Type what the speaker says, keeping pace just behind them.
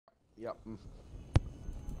Yep.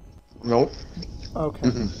 Nope. Okay.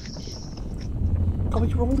 God,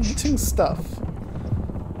 you're all eating stuff.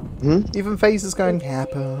 Hmm? Even FaZe is going,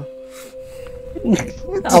 Apple.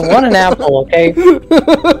 I want an apple, okay?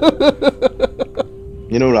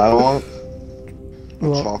 You know what I want? A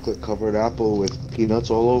What? chocolate-covered apple with peanuts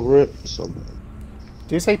all over it. So.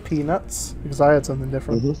 Do you say peanuts? Because I had something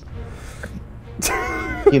different.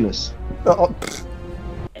 Penis. Oh.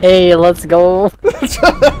 Hey, let's go.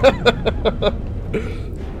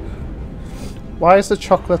 Why is the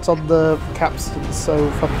chocolate on the capstan so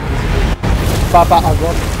fucking visible? Baba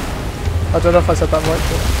Aron. I don't know if I said that right.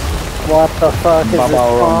 But... What the fuck is Baba this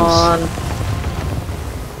Arons. on?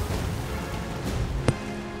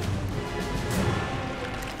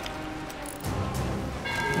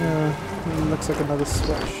 Yeah, looks like another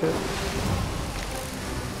sweat shit.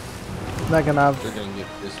 They're gonna have... They're gonna get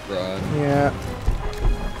this broad. Yeah.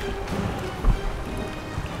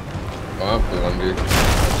 Oh, I'm blundered.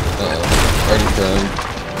 Uh-oh. Already done.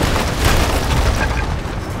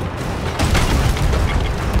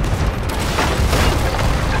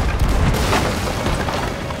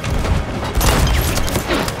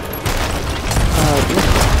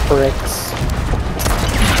 Bricks.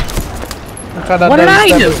 I'm trying to What did nose I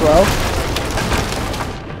them do? as well.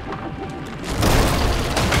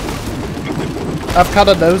 I've kind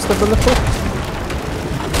of nosed them a little.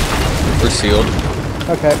 We're sealed.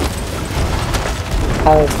 Okay.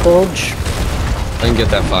 All fudge. I can get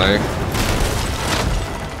that fire.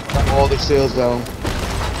 All the sails down.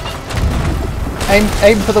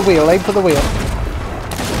 Aim for the wheel, aim for the wheel.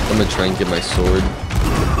 I'm gonna try and get my sword.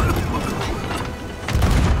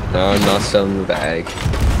 No, I'm not selling the bag.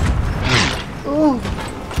 Ooh.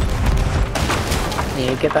 Need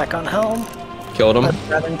to get back on helm. Killed him.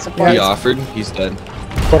 Grabbing He supplies. offered. He's dead.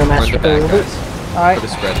 Quartermaster Run the back, for guys. Alright, Put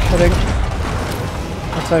a spread. heading.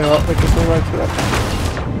 I'll tell you what, we can still right through it.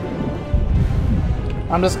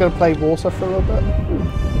 I'm just gonna play water for a little bit.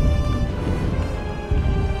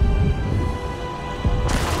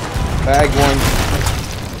 Bag one.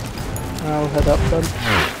 I'll head up then.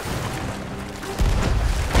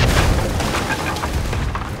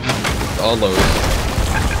 All lows.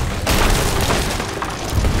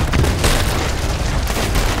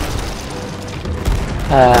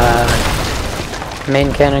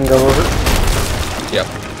 Main cannon go over. Yep.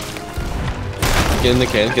 Get in the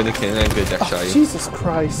can, and good deck shot Oh, you. Jesus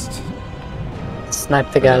Christ.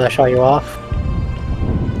 Snipe the guy that shot you off.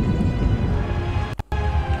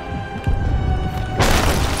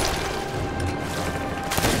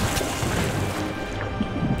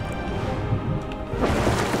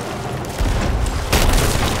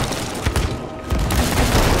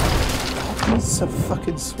 He's so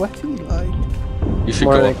fucking sweaty, like. You should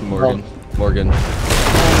go up, Morgan. Morgan.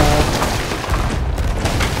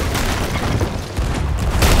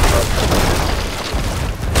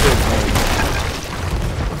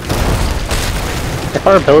 If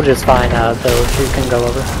our bilge is fine, bilge, you can go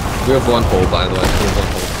over. We have one hole, by the way. We have one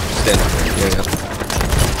hole. Stand there.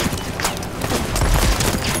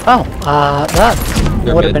 Oh, that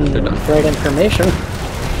They're would have mid, been they're done. great information.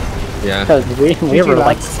 Yeah. Because we GG were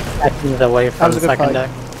like lads. seconds away That from was the a good second fight. deck.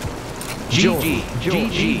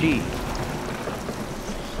 GG.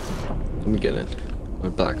 Let me get it. My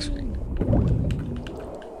black screen.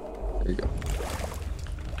 There you go.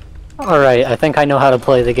 Alright, I think I know how to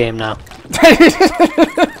play the game now.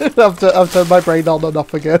 I've turned my brain on and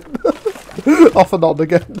off again. Off and on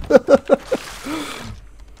again.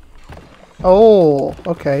 Oh,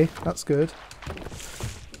 okay, that's good.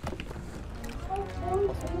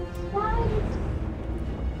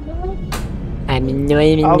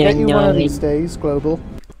 I'll get you one of these days, Global.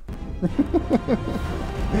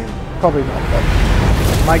 Probably not,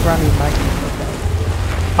 but my granny might be okay.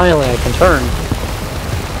 Finally, I can turn.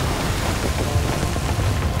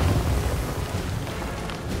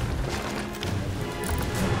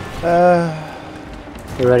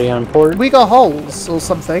 You ready on port? We got holes or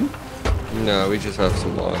something. No, we just have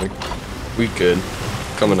some water. We good.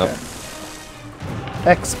 Coming up.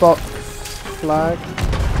 Xbox flag.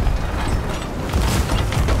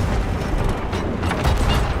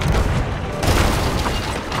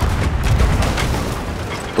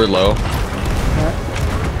 We're low. Yeah.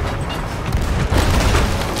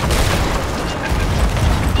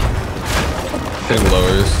 Hitting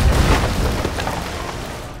lowers.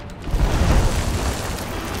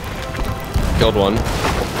 Killed one.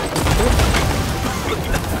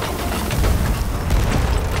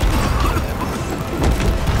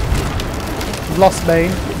 Lost main.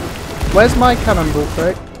 Where's my cannonball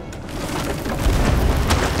crate?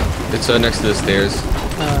 It's next to the stairs.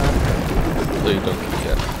 So you don't get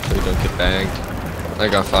yet. so you don't get bagged. I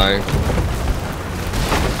got fire.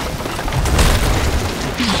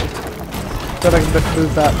 But I can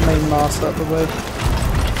move that main mast out of the way.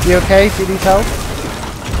 You okay? Do you need help?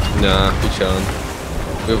 Nah, we chillin'.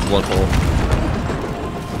 We have one hole.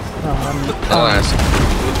 I'll ask.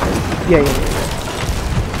 Yeah.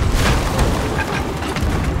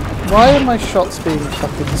 Why are my shots being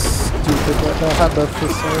fucking stupid right now? I had that for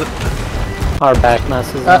so. Our back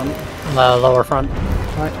mess is on the lower front.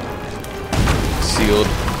 Right. Sealed.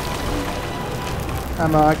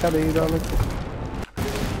 Ammo, I can't hear you, darling.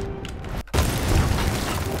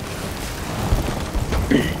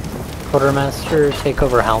 Quartermaster, take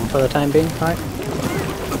over helm for the time being. Right.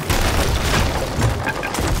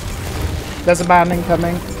 There's a man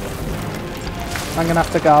incoming. I'm gonna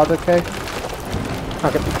have to guard, okay?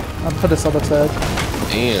 Okay. I'll put us on the third.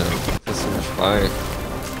 Damn, that's so much fire.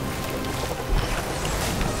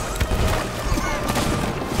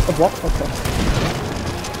 A what? Okay.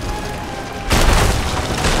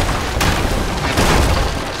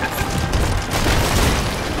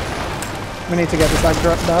 We need to get this anchor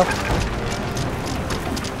up now.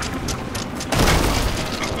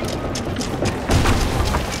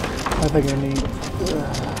 I think I need...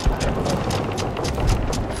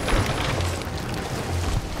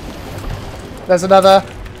 There's another.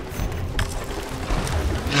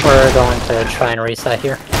 We're going to try and reset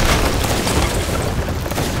here.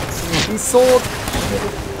 He's sword.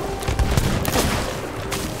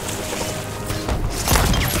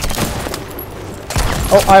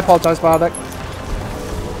 Oh, I apologize, Bardic.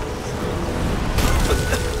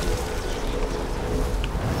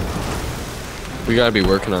 We gotta be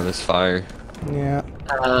working on this fire. Yeah.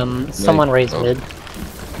 Someone raised mid.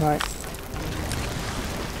 Right.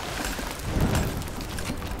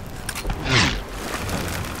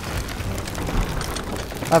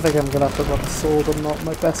 I think I'm gonna have to run a sword. I'm not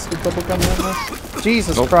my best with double gun right now.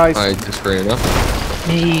 Jesus Christ! I just ran up.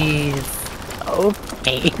 Jeez.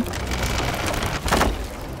 Okay.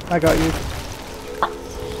 I got you.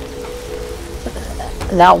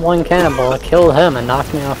 That one cannonball killed him and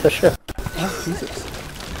knocked me off the ship. Oh, Jesus.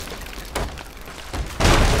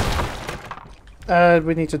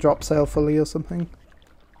 We need to drop sail fully or something.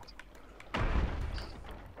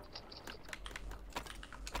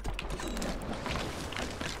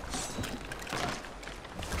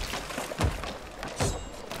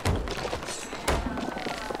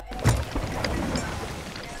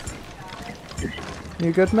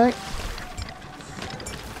 You good, mate?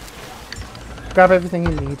 Grab everything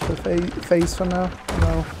you need for phase for now.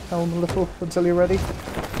 No, helm a little until you're ready.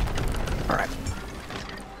 Alright.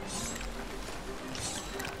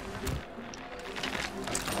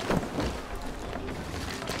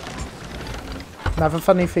 I have a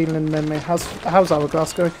funny feeling, mate. How's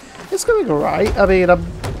Hourglass going? It's going alright. I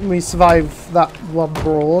mean, we survived that one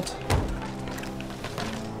broad.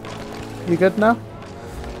 You good now?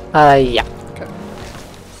 Yeah. Okay.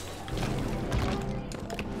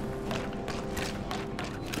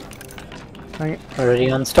 Hang it.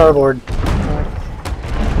 Already on starboard. Right.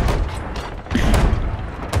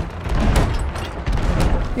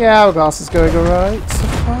 Yeah, Hourglass is going alright so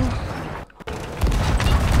far.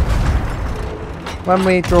 When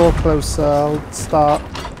we draw closer, I'll start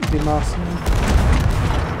demasking him.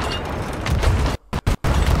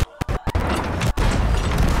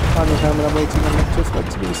 I'm waiting on it just like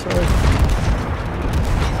to be, sorry.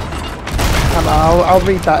 I'll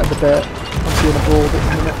read that in a bit. I'm seeing a board in a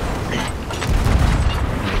minute.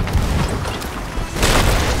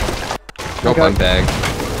 Nope, Okay. I'm bagged.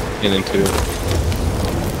 In and two.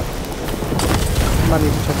 Might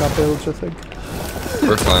need to check our builds, I think.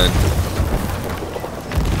 We're fine.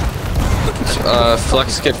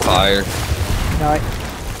 Flex get fire. Right.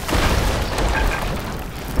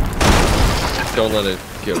 Don't let it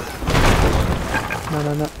go.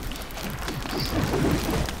 No.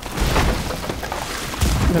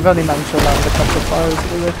 They've only managed to land a couple of fires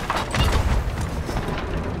anyway.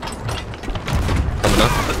 Coming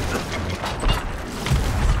up.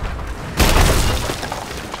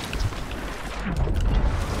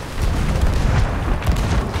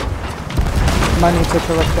 Might need to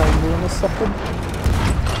correct the angle in a second.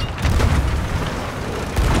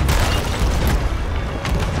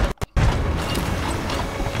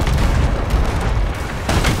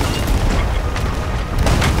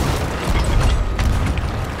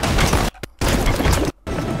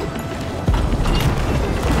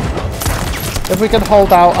 If we can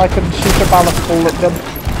hold out, I can shoot a ballast bullet gun.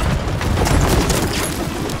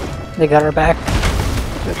 They got her back.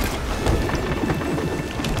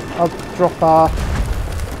 I'll drop our...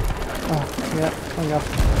 Oh, yeah, hang on.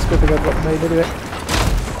 It's good to go drop the maid anyway.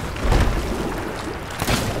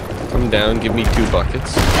 Come down, give me 2 buckets.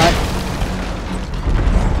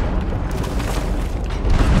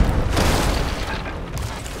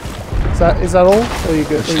 Is that all? Or are you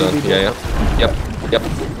good? Yeah. Yep.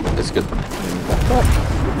 It's good.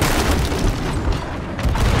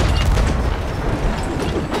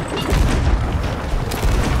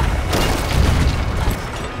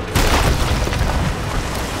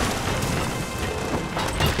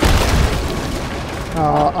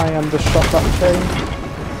 I undershot that chain.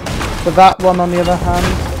 But that one, on the other hand,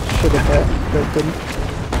 should have hit, but it didn't.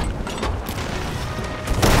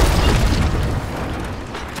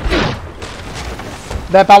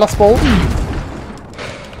 Their ballast ball.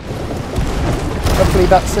 Hopefully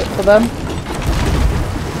that's it for them.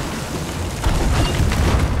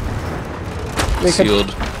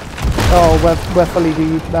 Sealed. Oh, we're fully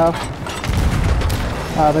deep now.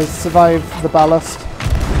 They survived the ballast.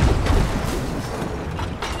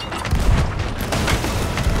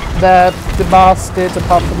 They're demasted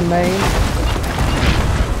apart from the name.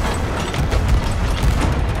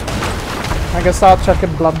 I'm gonna start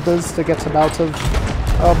checking blunders to get him out of...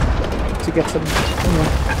 to get him... Yeah.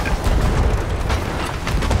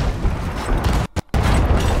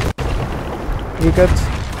 You good?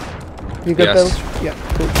 You good, Yes. Bill? Yeah,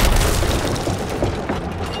 cool.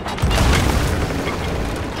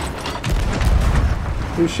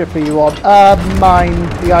 Whose ship are you on? Mine.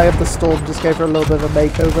 The Eye of the Storm just gave her a little bit of a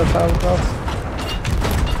makeover, Hourglass.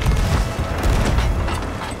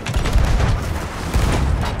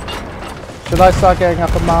 Should I start getting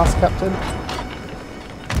up a mast, Captain?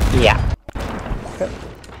 Yeah. Okay.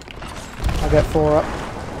 I'll get 4 up.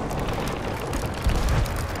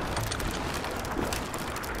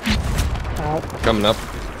 Ow. Coming up.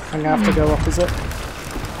 I'm gonna have to go opposite.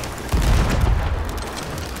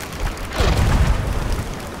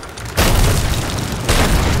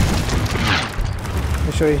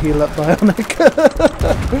 Make sure you heal up, Bionic.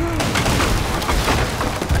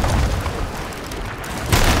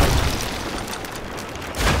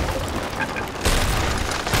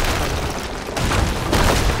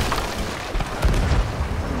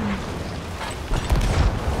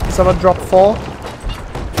 Someone drop 4.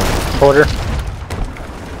 Border.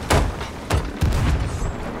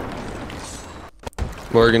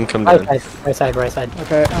 Morgan, come down. Right side.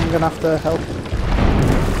 Okay, I'm gonna have to help.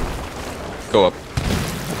 Go up.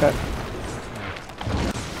 Okay.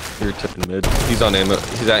 You're tipping mid. He's on ammo.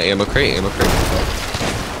 He's at ammo crate.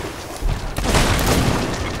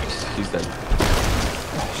 He's dead.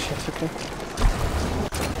 Oh shit, okay.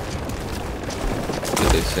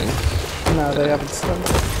 Did they sink? No, they haven't stung.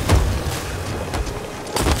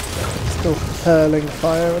 Still hurling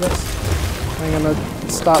fire at us. I'm gonna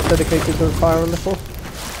start dedicating to the fire a little.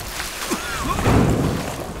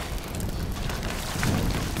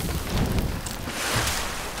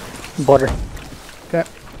 Border. Okay,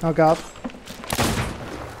 I'll guard.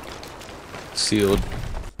 Sealed.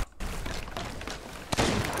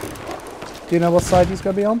 Do you know what side he's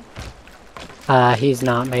gonna be on? He's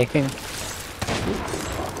not making.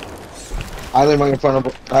 Island right in front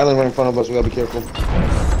of us. We gotta be careful.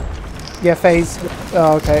 Yeah, phase.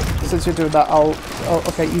 Oh, okay. Since you're doing that, I'll... Oh,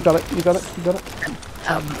 okay, you got it. You grab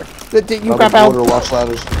out. Border, watch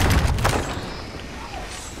ladders.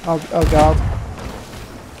 I'll guard.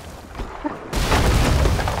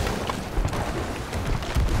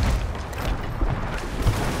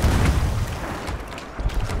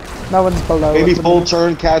 No one's below. Maybe at the full minute.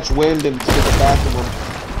 turn, catch wind, and get the back of them.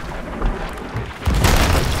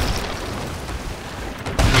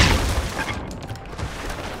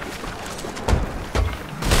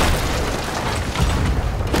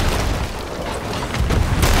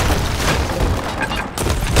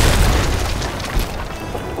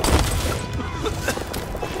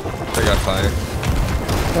 I got fire.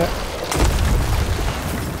 Okay.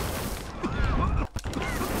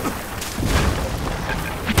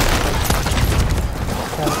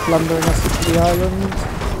 Plundering us into the island.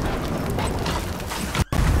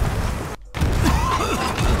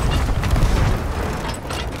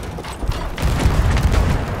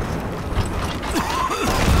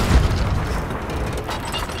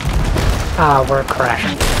 We're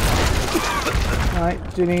crashing. Alright,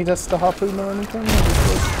 do you need us to harpoon or anything?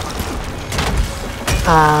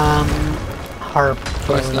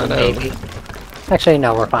 Harpoon not maybe. Actually,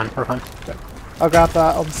 no, we're fine. Okay. I'll grab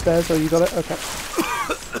that on the stairs, or you got it? Okay.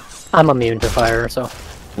 I'm immune to fire, so.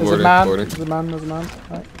 There's Border. a man. There's a man.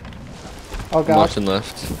 Right. I'll I'm guard. watching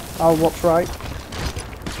left. I'll watch right.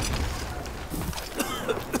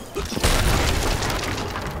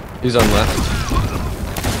 He's on left.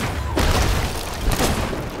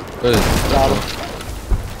 What is Got him.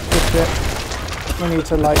 Good shit. We need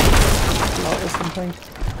to like float or something.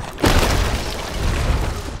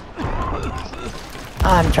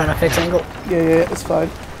 I'm trying to fix angle. Yeah, it's fine.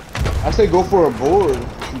 I say go for a board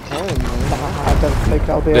if you can, man. I don't think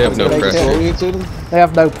I'll be They able have to no make pressure. it. Oriented. They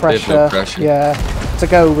have no pressure. They have no pressure. Yeah, to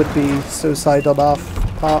go would be suicide on our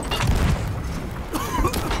part.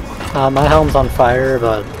 My helm's on fire,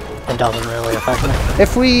 but it doesn't really affect me.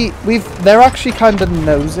 If they're actually kind of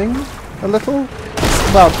nosing a little.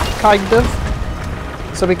 Well, kind of.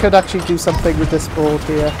 So we could actually do something with this board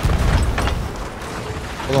here.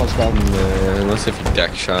 Hold on, stop. Nah, unless if you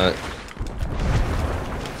deck shot.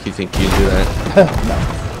 You think you do that?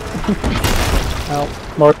 No.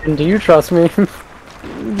 Morgan, do you trust me?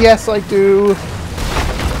 Yes, I do.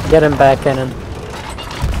 Get him back in and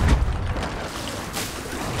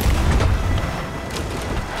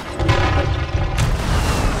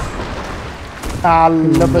A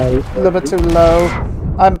little bit too low.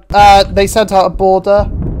 They sent out a border.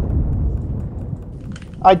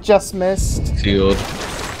 I just missed. Sealed.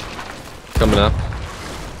 Coming up.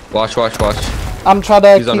 Watch. I'm trying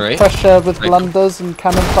to He's on keep right. pressure with Right. blunders and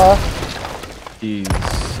cannon fire. He's...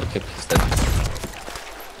 Okay, he's dead.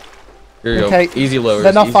 Here you Okay, go. Easy lowers.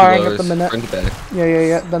 they're not easy firing lowers. at the minute. Front to back.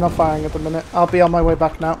 Yeah. They're not firing at the minute. I'll be on my way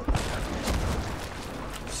back now.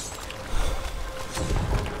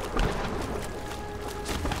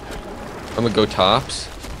 I'm gonna go tops.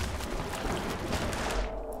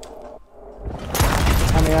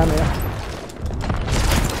 I'm here.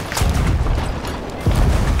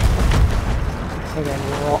 They're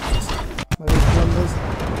getting rocked by these blunders.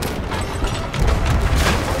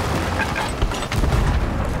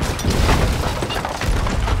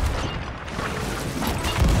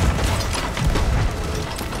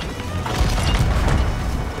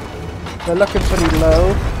 They're looking pretty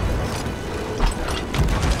low.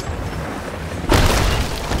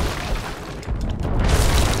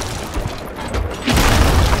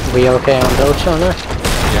 we okay on Bilch on there?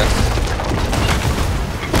 Yes.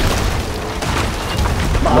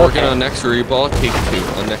 Morgan on next reball. Take 2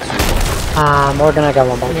 on next reball. Morgan, I got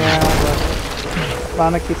one ball. Yeah,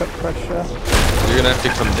 trying to keep up pressure. You're gonna have to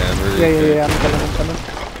come down really quick. Yeah, I'm coming.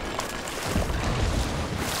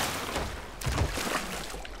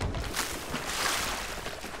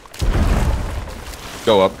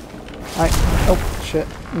 Go up. Oh, shit.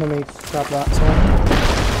 Let me grab that, sorry.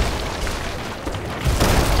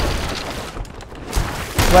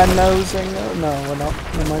 We're nosing. Oh, no, we're not.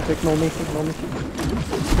 Never mind, ignore me.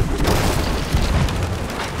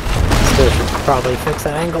 Still should probably fix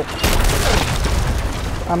that angle.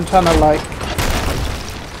 I'm trying to like...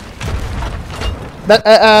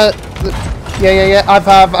 Yeah. I've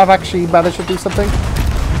actually managed to do something.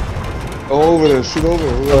 Go over there, shoot over.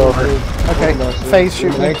 Okay, phase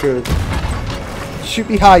shoot me. Anchored. Shoot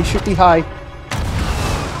me high.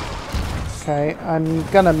 Okay, I'm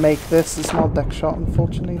gonna make this. It's not deck shot,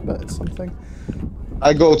 unfortunately, but it's something.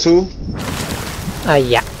 I go too.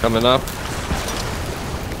 Yeah. Coming up.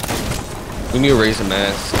 We need to raise a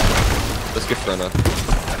mask. Let's get front up.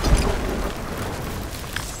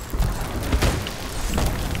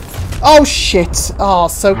 Oh shit! Oh,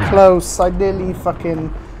 so close. I nearly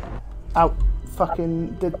fucking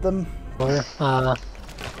did them. I'm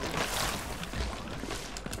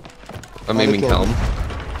aiming helm.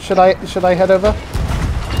 Should I head over?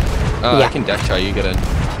 I can deck shot you. Get in.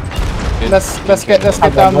 Let's get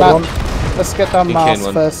down that. Let's get down Mars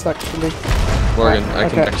one. first, actually. Morgan, I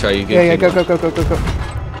can deck shot you. Get Yeah, in go. one.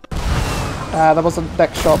 That wasn't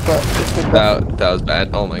deck shot, but it's good. That was bad.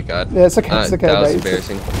 Oh my god. Yeah, it's okay. It's okay. That was mate.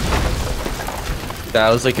 embarrassing. That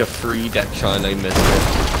was like a free deck shot and I missed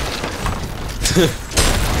it.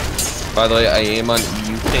 By the way, I am on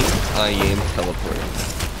EU thing. I am teleporting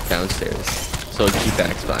downstairs. So keep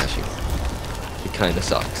backsplashing. It kinda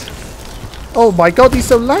sucks. Oh my god, he's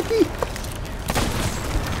so laggy!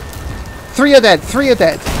 3 are dead.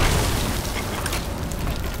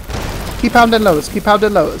 Keep pounding lowers. Want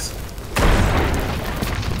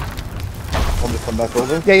me to come back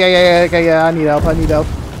over? Yeah, okay, I need help.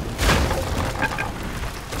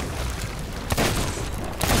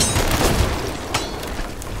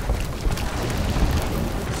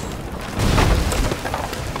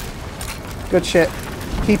 Good shit.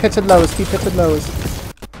 Keep hitting lowers.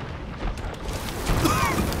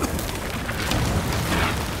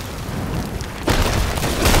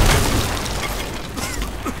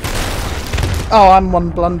 Oh, I'm one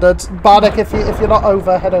blundered. Bardic, if you're not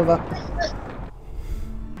over, head over.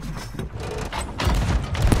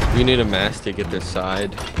 We need a mask to get their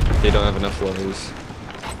side. They don't have enough lows.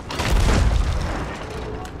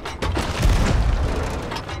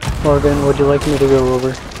 Morgan, would you like me to go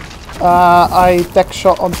over? I deck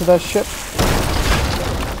shot onto their ship.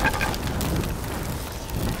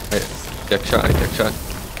 Right. Deck shot.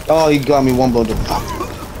 Oh, he got me one blow. Fuck.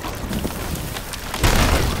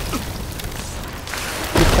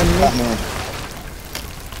 Batman.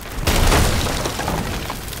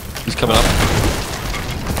 He's coming up.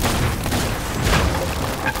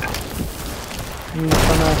 I'm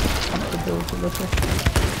trying to build a little.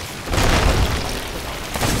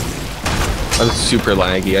 I was super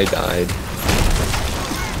laggy. I died.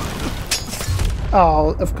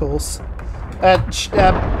 Oh, of course.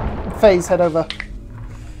 Phase, head over.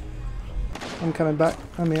 I'm coming back.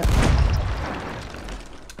 I'm here.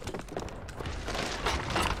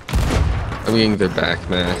 I'm getting their back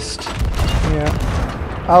mast.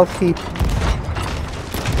 Yeah. I'll keep.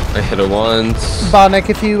 I hit it once. Barnick,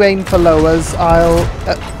 if you aim for lowers, I'll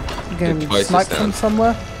again Get twice snipe as from down.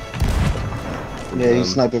 somewhere. Yeah,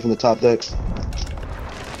 he's sniping from the top decks.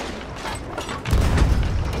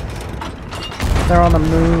 They're on a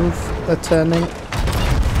move. They're turning.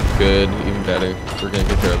 Good, even better. We're gonna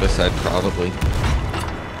get their other side probably.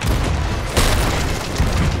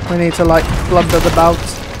 We need to like blunder the bout.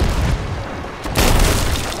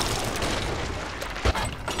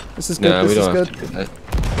 This is good. No, we This is don't have good. to do that.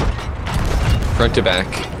 Front to back.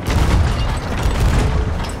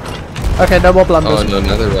 Okay, no more blunders. Oh no,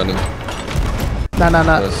 now they're running. No.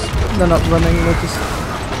 Yes. They're not running. They're just.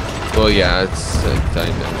 Well, yeah, it's. I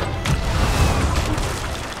know.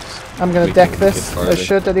 I'm gonna We deck can this. get I farther.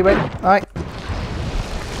 should anyway. Alright.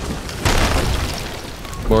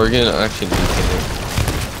 Morgan actually needs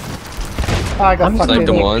I got I'm sniped him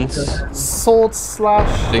fucking once. sword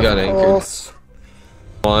slash. They got of anchored. course.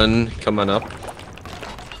 One coming up.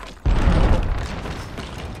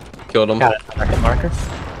 Killed him. Got it. Target marker.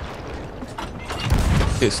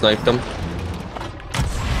 He sniped him.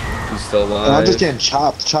 He's still And I'm alive. just getting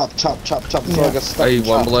chopped. So I got stuck. I and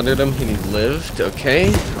one chopped. blundered him and he lived. Okay.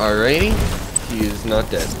 Alrighty. He is not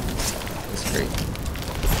dead. That's great.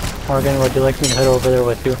 Morgan, would you like me to head over there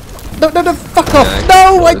with you? No, fuck off! Yeah,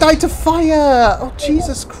 No, I close. died to fire! Oh,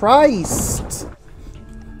 Jesus Christ!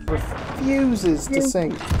 Refuses to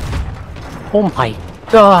sink. Oh my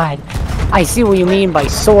god! I see what you mean by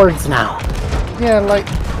swords now. Yeah, like,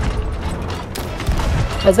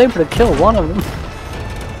 I was able to kill one of them.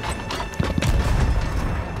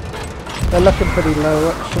 they're looking pretty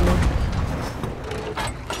low, actually.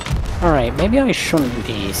 Alright, maybe I shouldn't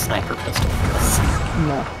be sniper pistol for this.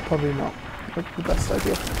 No, probably not. Not the best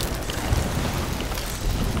idea.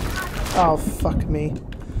 Oh, fuck me.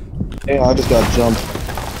 Yeah, I just got jumped.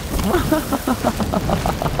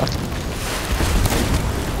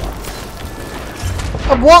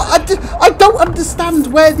 What? I don't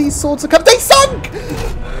understand where these swords are coming. They sunk!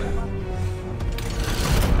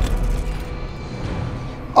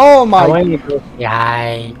 Oh my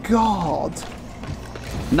Yay. god.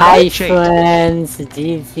 Hi friends,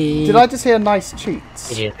 GG. Did I just hear nice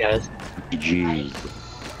cheats? GG guys. Jeez.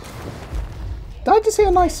 Did I just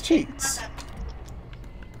hear nice cheats?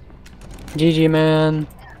 GG man.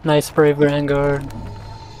 Nice brave Vanguard.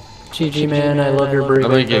 GG man, I love your brave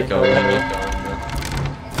I'm gonna get Vanguard. going.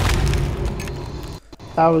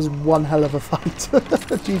 That was one hell of a fight.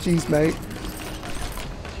 GG's, mate.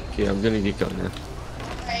 Okay, I'm gonna get going now.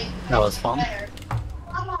 That was fun.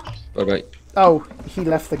 Bye bye. Oh, he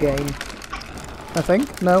left the game. I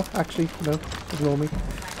think? No, actually, no. Ignore me.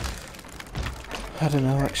 I don't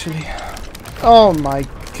know, actually. Oh my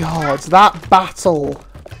god, that battle!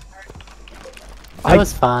 That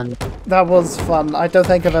was fun. That was fun. I don't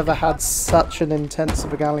think I've ever had such an intense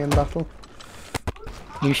Galleon battle.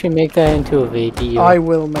 You should make that into a video. I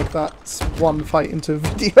will make that one fight into a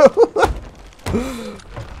video.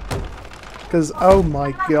 Because, oh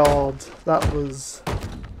my god, that was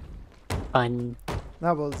Fun.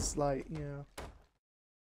 like, yeah.